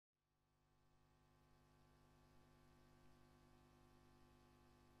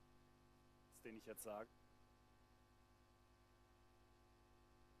den ich jetzt sage.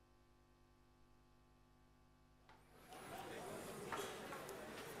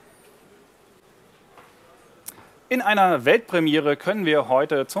 In einer Weltpremiere können wir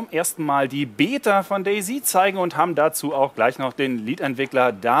heute zum ersten Mal die Beta von DayZ zeigen und haben dazu auch gleich noch den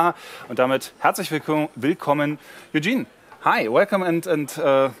Lead-Entwickler da. Und damit herzlich willkommen, Eugene. Hi, welcome and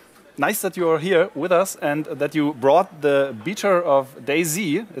nice that you are here with us and that you brought the beta of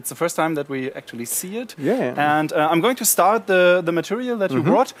DayZ. It's the first time that we actually see it. Yeah. And I'm going to start the material that you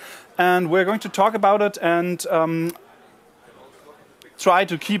brought, and we're going to talk about it and try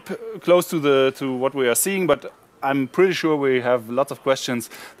to keep close to what we are seeing, but I'm pretty sure we have lots of questions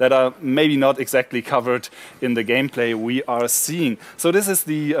that are maybe not exactly covered in the gameplay we are seeing. So this is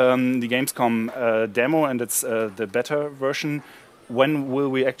the Gamescom demo, and it's the beta version. When will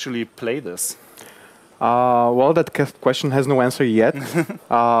we actually play this? Well, that question has no answer yet.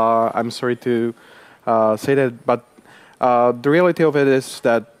 I'm sorry to say that, but the reality of it is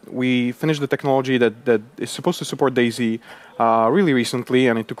that we finished the technology that is supposed to support DayZ really recently,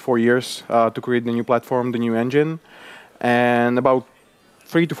 and it took 4 years to create the new platform, the new engine. And about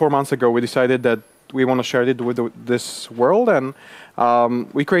 3 to 4 months ago, we decided that we want to share it with this world, and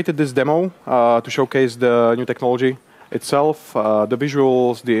we created this demo to showcase the new technology itself, the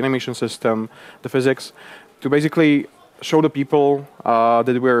visuals, the animation system, the physics, to basically show the people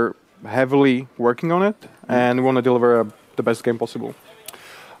that we're heavily working on it, and we want to deliver the best game possible.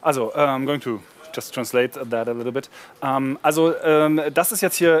 Also, I'm going to just translate that a little bit. Das ist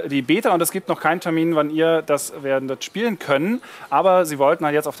jetzt hier die Beta und es gibt noch keinen Termin, wann ihr das werdet spielen können. Aber sie wollten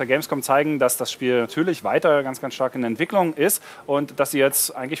halt jetzt auf der Gamescom zeigen, dass das Spiel natürlich weiter ganz, ganz stark in der Entwicklung ist und dass sie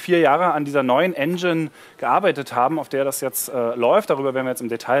jetzt eigentlich 4 Jahre an dieser neuen Engine gearbeitet haben, auf der das jetzt läuft. Darüber werden wir jetzt im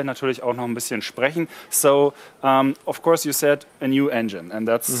Detail natürlich auch noch ein bisschen sprechen. So, of course you said a new engine, and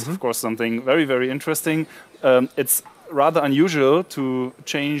that's of course something very, very interesting. It's rather unusual to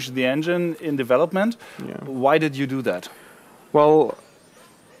change the engine in development. Yeah. Why did you do that? Well,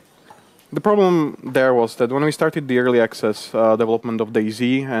 the problem there was that when we started the early access development of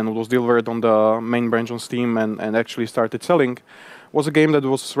DayZ and it was delivered on the main branch on Steam and actually started selling, was a game that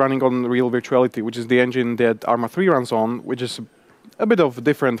was running on real virtuality, which is the engine that Arma 3 runs on, which is a bit of a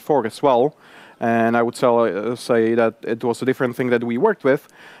different fork as well. And I would say that it was a different thing that we worked with,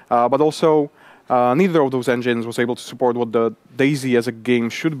 but also neither of those engines was able to support what the DayZ as a game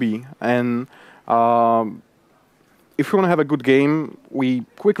should be. And if we want to have a good game, we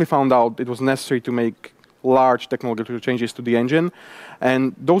quickly found out it was necessary to make large technological changes to the engine.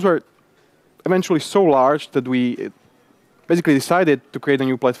 And those were eventually so large that we basically decided to create a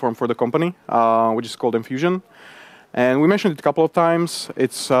new platform for the company, which is called Enfusion. And we mentioned it a couple of times.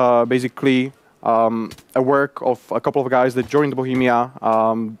 It's basically a work of a couple of guys that joined Bohemia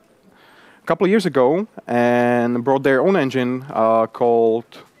a couple of years ago and brought their own engine called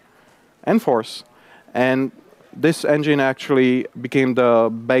Enforce. And this engine actually became the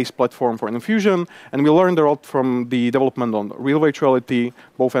base platform for Enfusion, and we learned a lot from the development on real virtuality,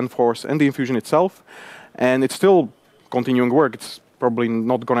 both Enforce and the Enfusion itself. And it's still continuing work. It's probably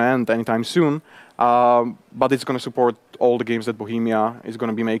not going to end anytime soon, but it's going to support all the games that Bohemia is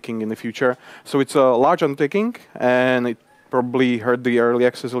going to be making in the future. So it's a large undertaking, and it probably hurt the early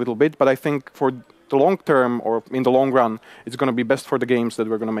access a little bit, but I think for the long term or in the long run, it's going to be best for the games that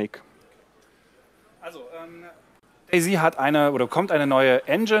we're going to make. Also, DayZ hat kommt eine neue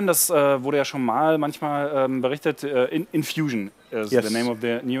Engine, das wurde ja schon mal manchmal berichtet, Enfusion is the name of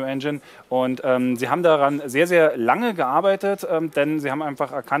the new engine. Und sie haben daran sehr, sehr lange gearbeitet, denn sie haben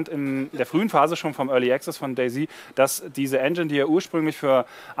einfach erkannt in der frühen Phase schon vom Early Access von DayZ, dass diese Engine, die ja ursprünglich für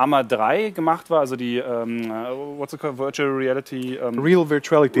Arma 3 gemacht war, also die what's it called, Virtual Reality? Real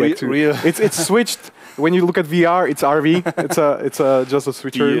Virtuality. It's switched. When you look at VR, it's RV. It's just a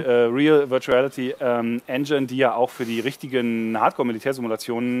switcher. Die Real Virtuality Engine, die ja auch für die richtigen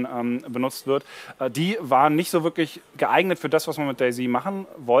Hardcore-Militärsimulationen benutzt wird, die waren nicht so wirklich geeignet für das, was man mit DayZ machen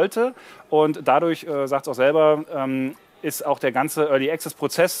wollte. Und dadurch, sagt es auch selber, ist auch der ganze Early Access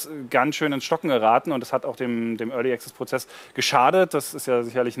Prozess ganz schön ins Stocken geraten und das hat auch dem Early Access Prozess geschadet. Das ist ja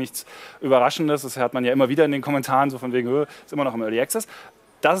sicherlich nichts Überraschendes. Das hört man ja immer wieder in den Kommentaren, so von wegen, ist immer noch im Early Access.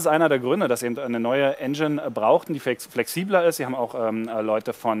 Das ist einer der Gründe, dass sie eben eine neue Engine brauchten, die flexibler ist. Sie haben auch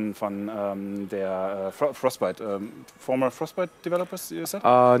Leute von der Frostbite, former Frostbite developers, you said?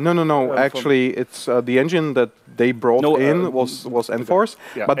 No. Actually, it's the engine that they brought in was Enforce,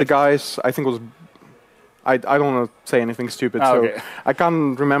 yeah, but the guys, I think, I don't want to say anything stupid, so okay. I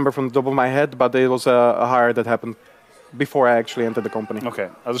can't remember from the top of my head, but it was a hire that happened before I actually entered the company. Okay,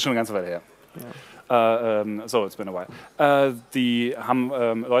 also schon eine ganze Weile her. So, it's been a while. Die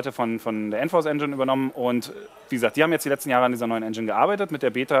haben Leute von der Enforce Engine übernommen und wie gesagt, die haben jetzt die letzten Jahre an dieser neuen Engine gearbeitet. Mit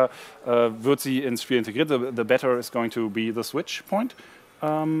der Beta wird sie ins Spiel integriert. The beta is going to be the switch point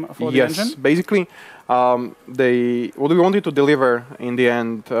for the engine. Yes, basically, what we wanted to deliver in the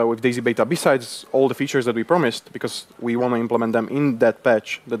end with DayZ Beta, besides all the features that we promised, because we want to implement them in that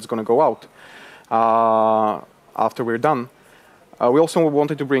patch that's going to go out after we're done. We also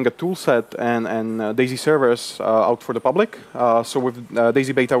wanted to bring a tool set and DayZ servers out for the public. So with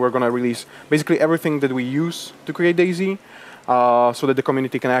DayZ Beta, we're going to release basically everything that we use to create DayZ, so that the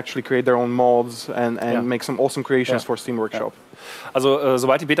community can actually create their own mods and make some awesome creations for Steam Workshop. Also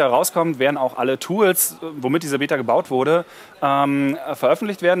sobald die Beta rauskommt, werden auch alle Tools, womit diese Beta gebaut wurde,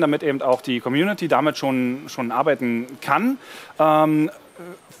 veröffentlicht werden, damit eben auch die Community damit schon arbeiten kann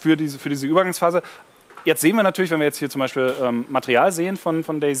für diese Übergangsphase. Jetzt sehen wir natürlich, wenn wir jetzt hier zum Beispiel Material sehen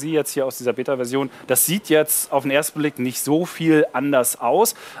von DayZ, jetzt hier aus dieser Beta-Version, das sieht jetzt auf den ersten Blick nicht so viel anders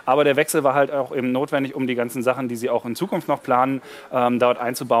aus, aber der Wechsel war halt auch eben notwendig, um die ganzen Sachen, die sie auch in Zukunft noch planen, dort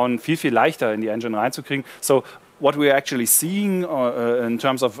einzubauen, viel leichter in die Engine reinzukriegen. So, what we're actually seeing in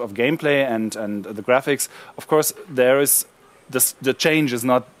terms of gameplay and the graphics, of course, the change is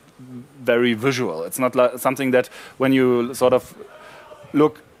not very visual. It's not like something that when you sort of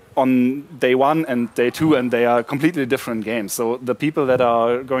look on day 1 and day 2 and they are completely different games. So the people that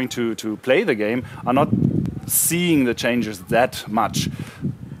are going to play the game are not seeing the changes that much.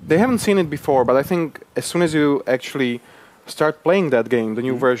 They haven't seen it before, but I think as soon as you actually start playing that game, the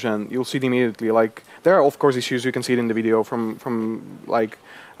new version, you'll see it immediately. Like, there are of course issues, you can see it in the video, from like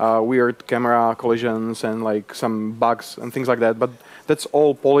weird camera collisions and like some bugs and things like that, but that's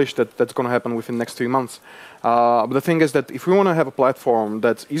all polished, that's going to happen within the next 3 months. But the thing is that if we want to have a platform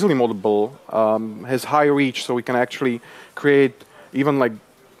that's easily moddable, has high reach, so we can actually create even like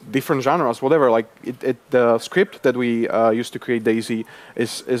different genres, whatever, like the script that we used to create DayZ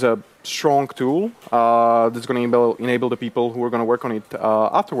is a strong tool that's going to enable the people who are going to work on it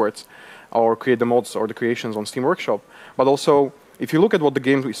afterwards, or create the mods or the creations on Steam Workshop. But also, if you look at what the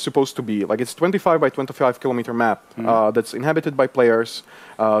game is supposed to be, like it's 25 by 25 kilometer map that's inhabited by players,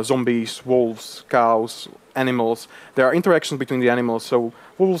 zombies, wolves, cows, animals. There are interactions between the animals. So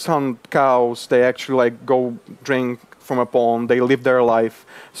wolves hunt cows. They actually like go drink from a pond. They live their life.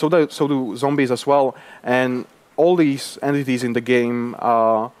 So do zombies as well. And all these entities in the game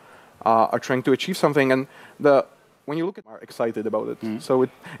are trying to achieve something. And when you look at it, are excited about it. So it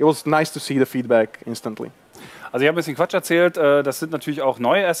was nice to see the feedback instantly. Also ich habe ein bisschen Quatsch erzählt, das sind natürlich auch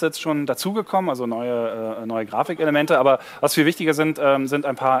neue Assets schon dazugekommen, also neue Grafikelemente, aber was viel wichtiger sind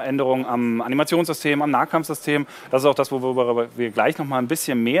ein paar Änderungen am Animationssystem, am Nahkampfsystem. Das ist auch das, worüber wir gleich noch mal ein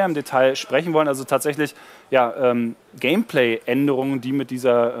bisschen mehr im Detail sprechen wollen, also tatsächlich ja, Gameplay-Änderungen, die mit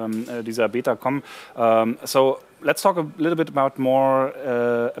dieser Beta kommen. So let's talk a little bit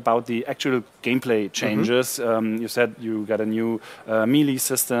more about the actual gameplay changes. You said you got a new melee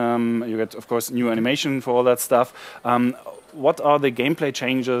system, you got, of course, new animation for all that stuff. What are the gameplay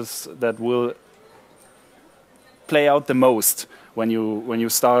changes that will play out the most when you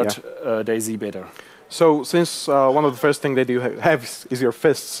start DayZ Beta? So since one of the first things that you have is your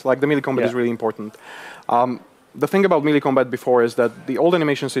fists, like the melee combat is really important. The thing about melee combat before is that the old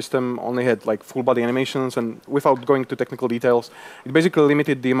animation system only had like full body animations, and without going to technical details, it basically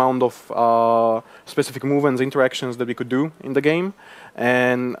limited the amount of specific movements, interactions that we could do in the game,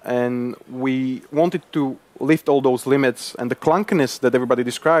 and we wanted to lift all those limits and the clunkiness that everybody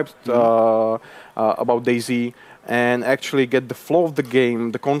described about DayZ, and actually get the flow of the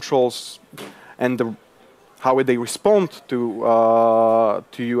game, the controls, and how they respond to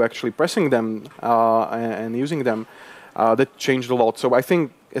you actually pressing them and using them. That changed a lot. So I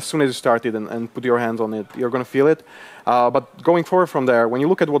think as soon as you started and put your hands on it, you're going to feel it. But going forward from there, when you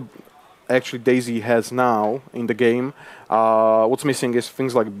look at what actually DayZ has now in the game, what's missing is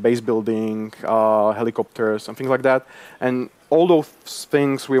things like base building, helicopters, and things like that. And all those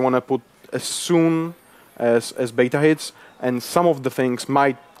things we want to put as soon as beta hits, and some of the things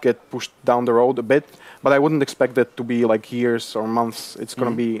might get pushed down the road a bit, but I wouldn't expect that to be like years or months. It's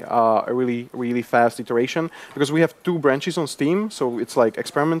going to be a really fast iteration, because we have 2 branches on Steam, so it's like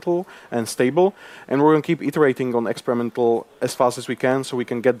experimental and stable, and we're going to keep iterating on experimental as fast as we can, so we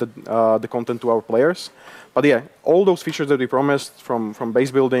can get the content to our players. But yeah, all those features that we promised from base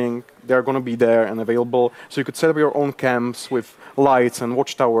building, they're going to be there and available, so you could set up your own camps with lights and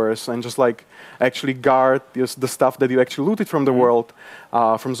watchtowers and just like actually guard the stuff that you actually looted from the world,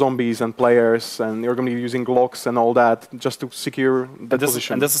 from zombies and players, and you're going to be using locks and all that just to secure the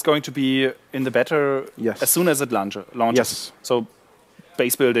position. And this is going to be in the beta as soon as it launches. Yes. So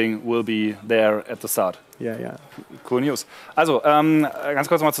base building will be there at the start. Yeah, yeah. Cool News. Also, ganz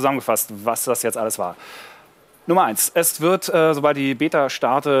kurz nochmal zusammengefasst, was das jetzt alles war. Nummer 1, es wird, sobald die Beta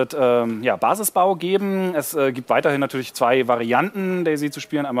startet, ja, Basisbau geben. Es gibt weiterhin natürlich 2 Varianten, DayZ zu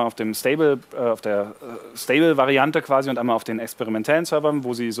spielen. Einmal auf dem auf der Stable-Variante quasi und einmal auf den experimentellen Servern,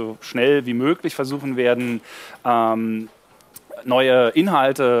 wo sie so schnell wie möglich versuchen werden, neue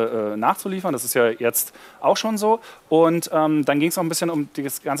Inhalte nachzuliefern. Das ist ja jetzt auch schon so. Und dann ging es noch ein bisschen um die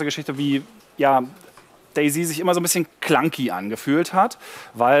ganze Geschichte, wie ja, DayZ sich immer so ein bisschen clunky angefühlt hat,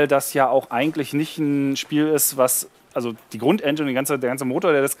 weil das ja auch eigentlich nicht ein Spiel ist, was, also die Grundengine, der ganze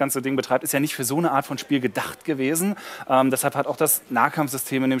Motor, der das ganze Ding betreibt, ist ja nicht für so eine Art von Spiel gedacht gewesen. Deshalb hat auch das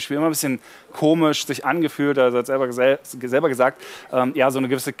Nahkampfsystem in dem Spiel immer ein bisschen komisch sich angefühlt. Also hat selber gesagt, ja, so eine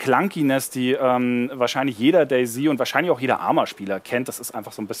gewisse Clunkiness, die wahrscheinlich jeder DayZ und wahrscheinlich auch jeder Arma-Spieler kennt. Das ist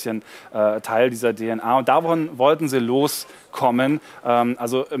einfach so ein bisschen Teil dieser DNA. Und davon wollten sie loskommen.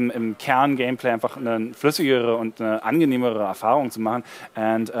 Also im Kern-Gameplay einfach eine flüssigere und eine angenehmere Erfahrung zu machen.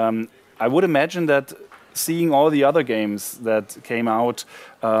 And I would imagine that seeing all the other games that came out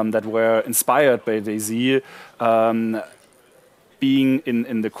that were inspired by DayZ, being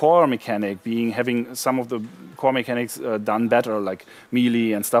in the core mechanic, having some of the core mechanics done better, like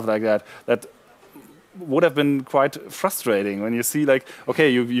melee and stuff like that, that would have been quite frustrating when you see, like, okay,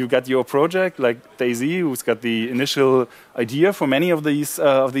 you got your project like DayZ, who's got the initial idea for many of these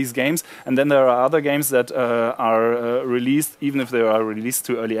games, and then there are other games that are released, even if they are released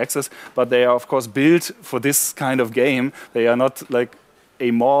to early access, but they are of course built for this kind of game. They are not like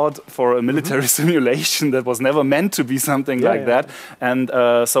a mod for a military simulation that was never meant to be something like that, and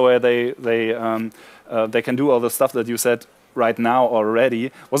so they can do all the stuff that you said right now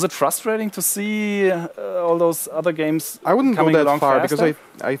already. Was it frustrating to see all those other games? I wouldn't go that far faster?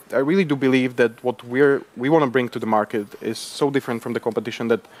 because I really do believe that what we want to bring to the market is so different from the competition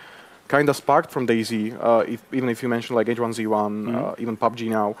that kind of sparked from DayZ. Even if you mention like H1Z1, even PUBG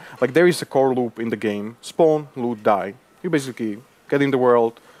now, like there is a core loop in the game: spawn, loot, die. You basically get in the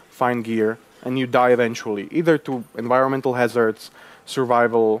world, find gear, and you die eventually, either to environmental hazards,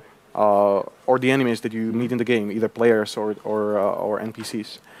 survival, or the enemies that you meet in the game, either players or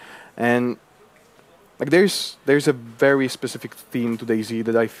NPCs. And like there's a very specific theme to DayZ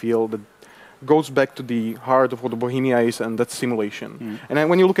that I feel that goes back to the heart of what Bohemia is, and that's simulation. And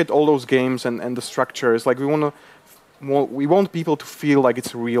when you look at all those games and the structures, like we want people to feel like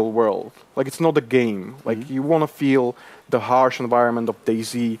it's a real world, like it's not a game. Like you want to feel the harsh environment of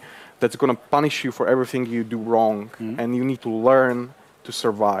DayZ that's going to punish you for everything you do wrong, and you need to learn to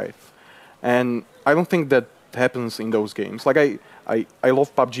survive. And I don't think that happens in those games. Like I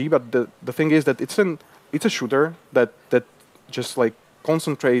love PUBG, but the thing is that it's a shooter that just like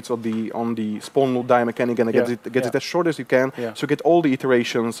concentrates on the spawn loot die mechanic and gets it as short as you can, so you get all the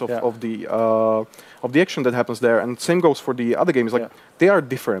iterations of the action that happens there. And same goes for the other games. Like they are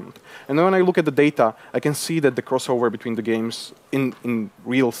different. And then when I look at the data, I can see that the crossover between the games in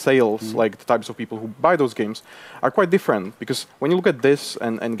real sales, like the types of people who buy those games, are quite different. Because when you look at this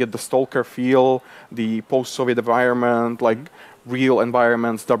and get the Stalker feel, the post-Soviet environment, like real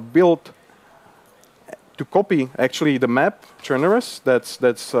environments that are built to copy actually the map Chernerus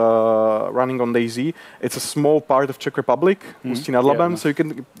that's running on DayZ. It's a small part of Czech Republic, Ústí nad Labem, so you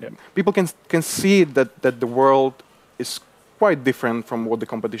can people can see that the world is quite different from what the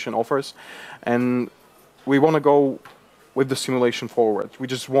competition offers, and we want to go with the simulation forward. We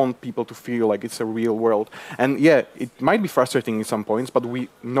just want people to feel like it's a real world. And yeah, it might be frustrating in some points, but we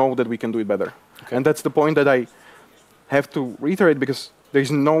know that we can do it better. Okay. And that's the point that I have to reiterate, because there's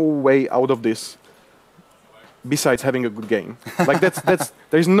no way out of this besides having a good game. Like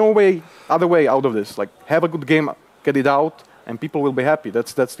there's no other way out of this. Like have a good game, get it out, and people will be happy.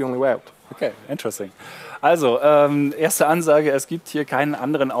 That's the only way out. Okay, interesting. Also, erste Ansage, es gibt hier keinen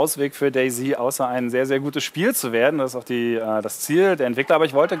anderen Ausweg für DayZ, außer ein sehr, sehr gutes Spiel zu werden. Das ist auch das Ziel der Entwickler. Aber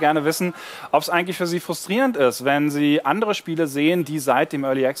ich wollte gerne wissen, ob es eigentlich für Sie frustrierend ist, wenn Sie andere Spiele sehen, die seit dem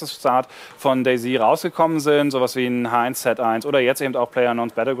Early Access Start von DayZ rausgekommen sind, sowas wie ein H1Z1 oder jetzt eben auch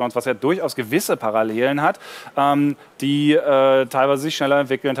PlayerUnknown's Battlegrounds, was ja durchaus gewisse Parallelen hat, die teilweise sich schneller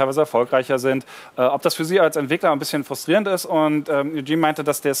entwickeln, teilweise erfolgreicher sind. Ob das für Sie als Entwickler ein bisschen frustrierend ist. Und Eugene meinte,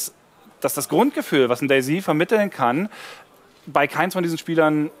 dass das Grundgefühl, was ein DayZ vermitteln kann, bei keinem von diesen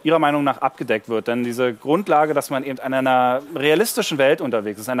Spielern ihrer Meinung nach abgedeckt wird. Denn diese Grundlage, dass man eben in einer realistischen Welt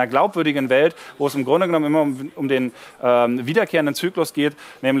unterwegs ist, in einer glaubwürdigen Welt, wo es im Grunde genommen immer um den wiederkehrenden Zyklus geht,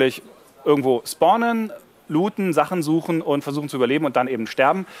 nämlich irgendwo spawnen, looten, Sachen suchen und versuchen zu überleben und dann eben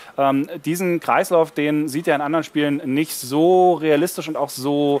sterben. Diesen Kreislauf, den sieht er in anderen Spielen nicht so realistisch und auch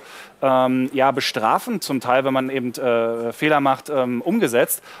so ja, bestrafend zum Teil, wenn man eben Fehler macht,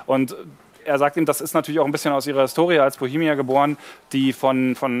 umgesetzt. Und er sagt ihm, das ist natürlich auch ein bisschen aus ihrer Historie als Bohemier geboren, die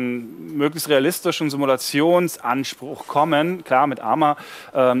von möglichst realistischen Simulationsanspruch kommen. Klar, mit Arma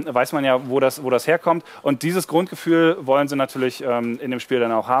weiß man ja, wo das herkommt. Und dieses Grundgefühl wollen sie natürlich in dem Spiel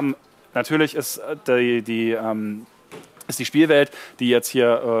dann auch haben. Natürlich ist die Spielwelt, die jetzt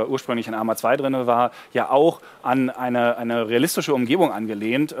hier ursprünglich in Arma 2 drin war, ja auch an eine realistische Umgebung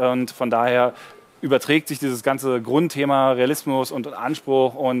angelehnt. Und von daher überträgt sich dieses ganze Grundthema Realismus und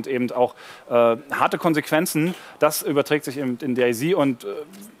Anspruch und eben auch harte Konsequenzen, das überträgt sich eben in DayZ und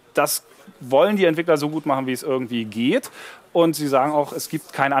das wollen die Entwickler so gut machen, wie es irgendwie geht. Und sie sagen auch, es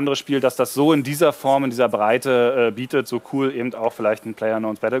gibt kein anderes Spiel, das das so in dieser Form, in dieser Breite bietet, so cool eben auch vielleicht ein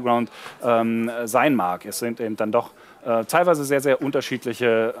PlayerUnknown's Battleground sein mag. Es sind eben dann doch teilweise sehr, sehr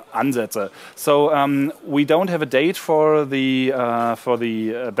unterschiedliche Ansätze. So we don't have a date for the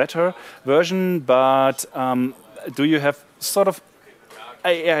better version, but do you have sort of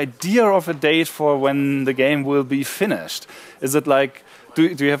an idea of a date for when the game will be finished? Is it like do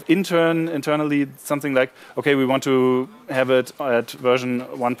you have internally something like, okay, we want to have it at version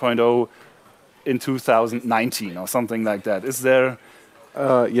 1.0 in 2019 or something like that? Is there?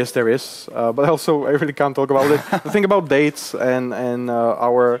 Yes, there is, but also I really can't talk about it. The thing about dates and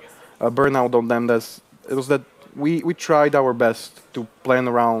our burnout on them, it was that we tried our best to plan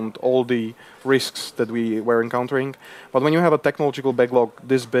around all the risks that we were encountering. But when you have a technological backlog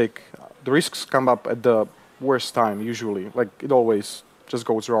this big, the risks come up at the worst time usually. Like it always just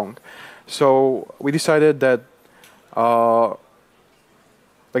goes wrong. So we decided that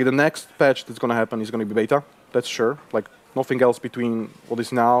like the next patch that's going to happen is going to be beta. That's sure. Like nothing else between what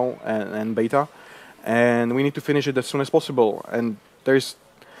is now and beta, and we need to finish it as soon as possible. And there's,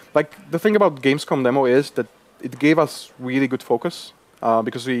 like, the thing about Gamescom demo is that it gave us really good focus,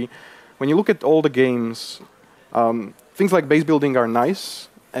 because when you look at all the games, things like base building are nice,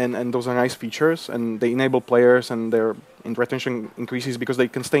 and those are nice features, and they enable players and their retention increases because they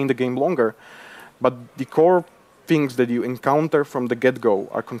can stay in the game longer. But the core things that you encounter from the get-go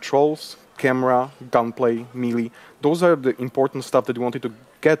are controls, camera, gunplay, melee. Those are the important stuff that we wanted to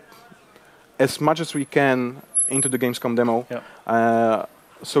get as much as we can into the Gamescom demo,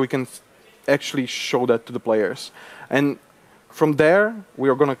 so we can actually show that to the players. And from there, we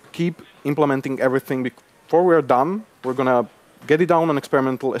are going to keep implementing everything. Before we are done, we're going to get it down on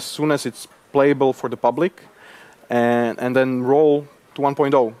experimental as soon as it's playable for the public, and then roll to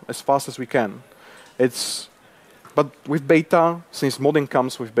 1.0 as fast as we can. But with beta, since modding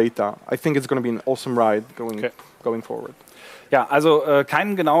comes with beta, I think it's going to be an awesome ride going forward. Ja, also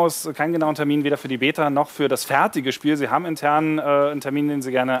keinen genauen Termin weder für die Beta noch für das fertige Spiel. Sie haben intern einen Termin, den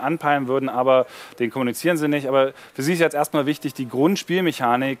Sie gerne anpeilen würden, aber den kommunizieren Sie nicht. Aber für Sie ist jetzt erstmal wichtig, die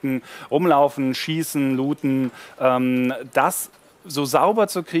Grundspielmechaniken, rumlaufen, schießen, looten, das so sauber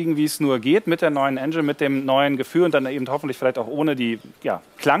zu kriegen, wie es nur geht, mit der neuen Engine, mit dem neuen Gefühl und dann eben hoffentlich vielleicht auch ohne die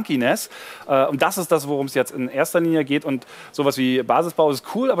Clunkiness. Und das ist das, worum es jetzt in erster Linie geht. Und sowas wie Basisbau ist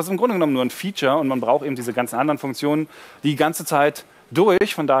cool, aber es ist im Grunde genommen nur ein Feature und man braucht eben diese ganzen anderen Funktionen die ganze Zeit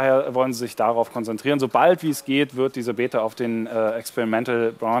durch. Von daher wollen sie sich darauf konzentrieren. Sobald wie es geht, wird diese Beta auf den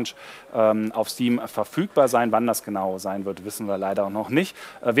Experimental Branch auf Steam verfügbar sein. Wann das genau sein wird, wissen wir leider noch nicht.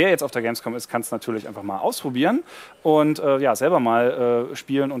 Wer jetzt auf der Gamescom ist, kann es natürlich einfach mal ausprobieren und ja, selber mal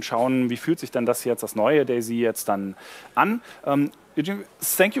spielen und schauen, wie fühlt sich denn das jetzt, das neue DayZ jetzt dann an. Eugene,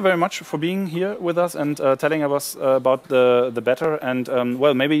 thank you very much for being here with us and telling us about the better. And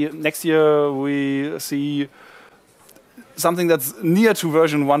well, maybe next year we see something that's near to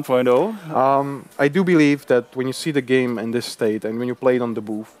version 1.0. I do believe that when you see the game in this state and when you play it on the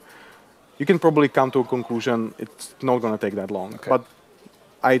booth, you can probably come to a conclusion it's not going to take that long. Okay. But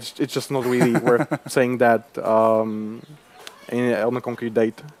it's just not really worth saying that on a concrete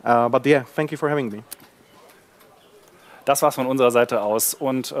date. But yeah, thank you for having me. Das war's von unserer Seite aus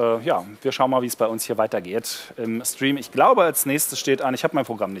und ja, wir schauen mal, wie es bei uns hier weitergeht im Stream. Ich glaube, als nächstes steht an, ich habe mein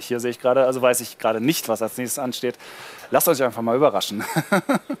Programm nicht hier, sehe ich gerade, also weiß ich gerade nicht, was als nächstes ansteht. Lasst euch einfach mal überraschen.